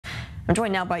I'm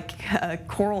joined now by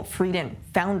Frieden,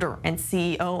 founder and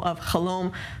CEO of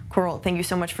H.A.L.O.M. Coral, thank you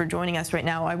so much for joining us right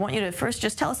now. I want you to first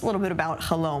just tell us a little bit about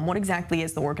H.A.L.O.M. What exactly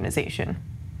is the organization?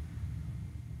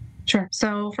 Sure.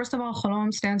 So first of all,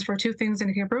 H.A.L.O.M stands for two things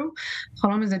in Hebrew.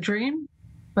 H.A.L.O.M is a dream,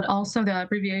 but also the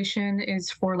abbreviation is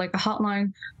for like a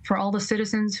hotline for all the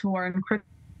citizens who are in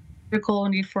critical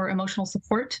need for emotional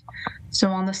support. So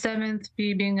on the 7th,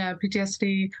 being a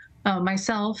PTSD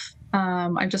myself,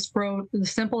 I just wrote the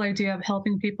simple idea of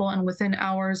helping people, and within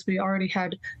hours, we already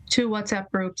had 2 WhatsApp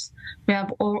groups. We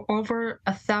have over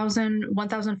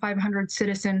 1,500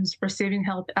 citizens receiving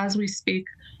help as we speak.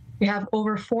 We have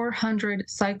over 400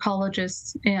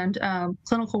 psychologists and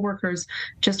clinical workers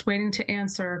just waiting to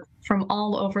answer from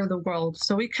all over the world.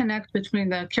 So we connect between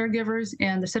the caregivers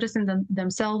and the citizens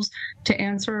themselves to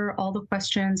answer all the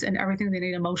questions and everything they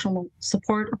need emotional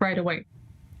support right away.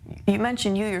 You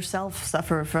mentioned you yourself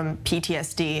suffer from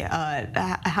PTSD.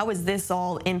 How has this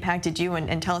all impacted you?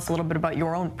 And tell us a little bit about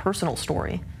your own personal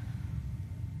story.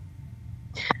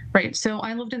 Right. So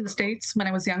I lived in the States when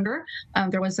I was younger.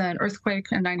 There was an earthquake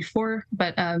in '94,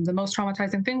 but the most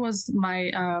traumatizing thing was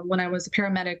when I was a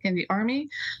paramedic in the Army.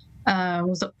 It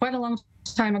was quite a long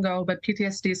time ago, but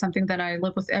PTSD is something that I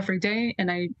live with every day.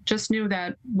 And I just knew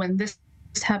that when this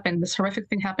happened, this horrific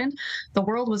thing happened, the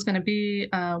world was going to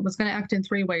act in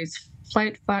 3 ways: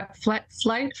 flight,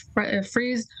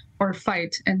 freeze, or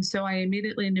fight. And so I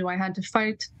immediately knew I had to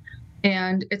fight.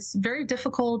 And it's very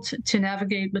difficult to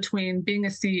navigate between being a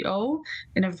CEO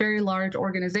in a very large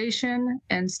organization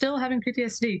and still having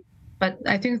PTSD. But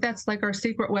I think that's like our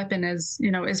secret weapon as,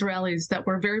 Israelis, that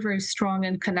we're very, very strong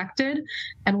and connected.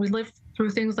 And we live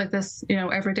through things like this,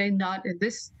 every day, not in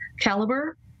this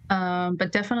caliber,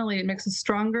 but definitely it makes us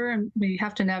stronger, and we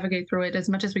have to navigate through it as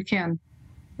much as we can.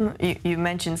 You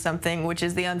mentioned something, which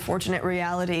is the unfortunate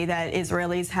reality that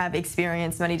Israelis have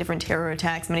experienced many different terror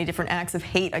attacks, many different acts of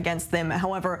hate against them.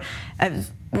 However,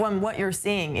 what you're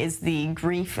seeing is the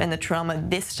grief and the trauma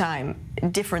this time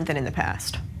different than in the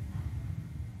past.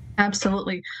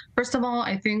 Absolutely. First of all,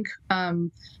 I think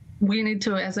we need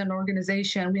to, as an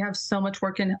organization, we have so much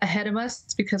work ahead of us,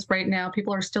 because right now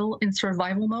people are still in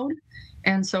survival mode.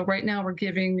 And so right now we're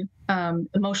giving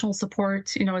emotional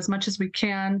support, as much as we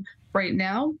can right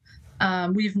now.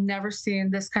 We've never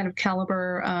seen this kind of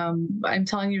caliber. I'm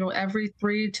telling you, every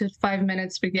 3 to 5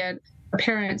 minutes we get a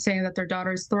parent saying that their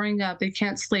daughter is throwing up, they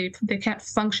can't sleep, they can't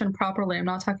function properly. I'm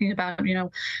not talking about,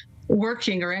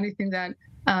 working or anything that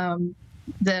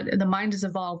the mind is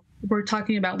evolved. We're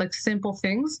talking about like simple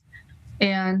things.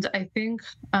 And I think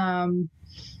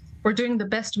we're doing the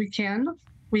best we can.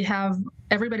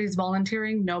 Everybody's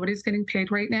volunteering, nobody's getting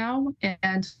paid right now.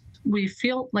 And we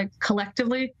feel like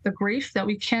collectively the grief that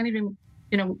we can't even,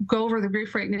 go over the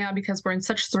grief right now because we're in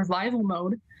such survival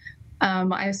mode.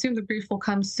 I assume the grief will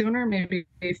come sooner, maybe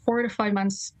 4 to 5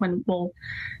 months, when we'll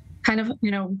kind of,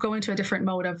 go into a different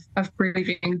mode of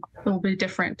grieving. It will be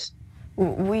different.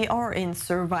 We are in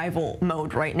survival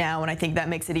mode right now, and I think that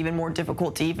makes it even more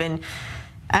difficult to even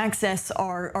access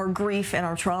our grief and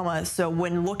our trauma. So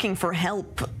when looking for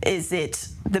help, is it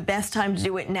the best time to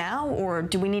do it now, or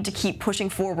do we need to keep pushing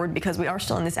forward because we are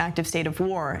still in this active state of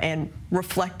war and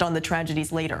reflect on the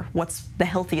tragedies later? What's the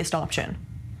healthiest option?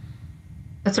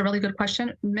 That's a really good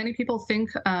question. Many people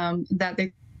think that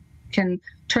they can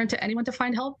turn to anyone to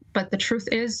find help, but the truth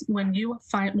is when you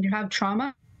have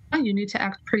trauma, you need to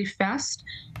act pretty fast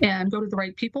and go to the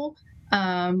right people.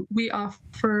 We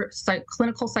offer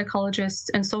clinical psychologists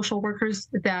and social workers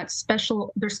that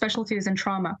their specialty is in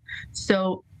trauma.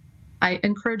 So I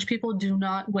encourage people, do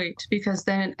not wait, because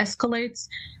then it escalates.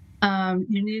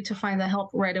 You need to find the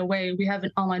help right away. We have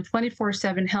an online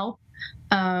 24/7 help,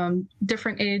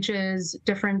 different ages,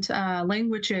 different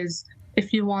languages,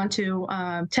 if you want to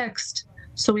text.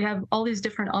 So we have all these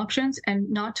different options, and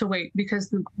not to wait, because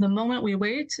the moment we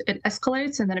wait, it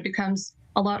escalates, and then it becomes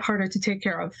a lot harder to take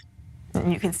care of.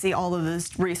 You can see all of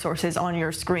those resources on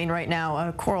your screen right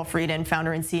now. Coral Frieden,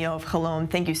 founder and CEO of H.A.L.O.M,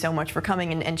 thank you so much for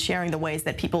coming and sharing the ways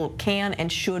that people can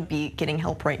and should be getting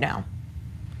help right now.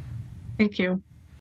 Thank you.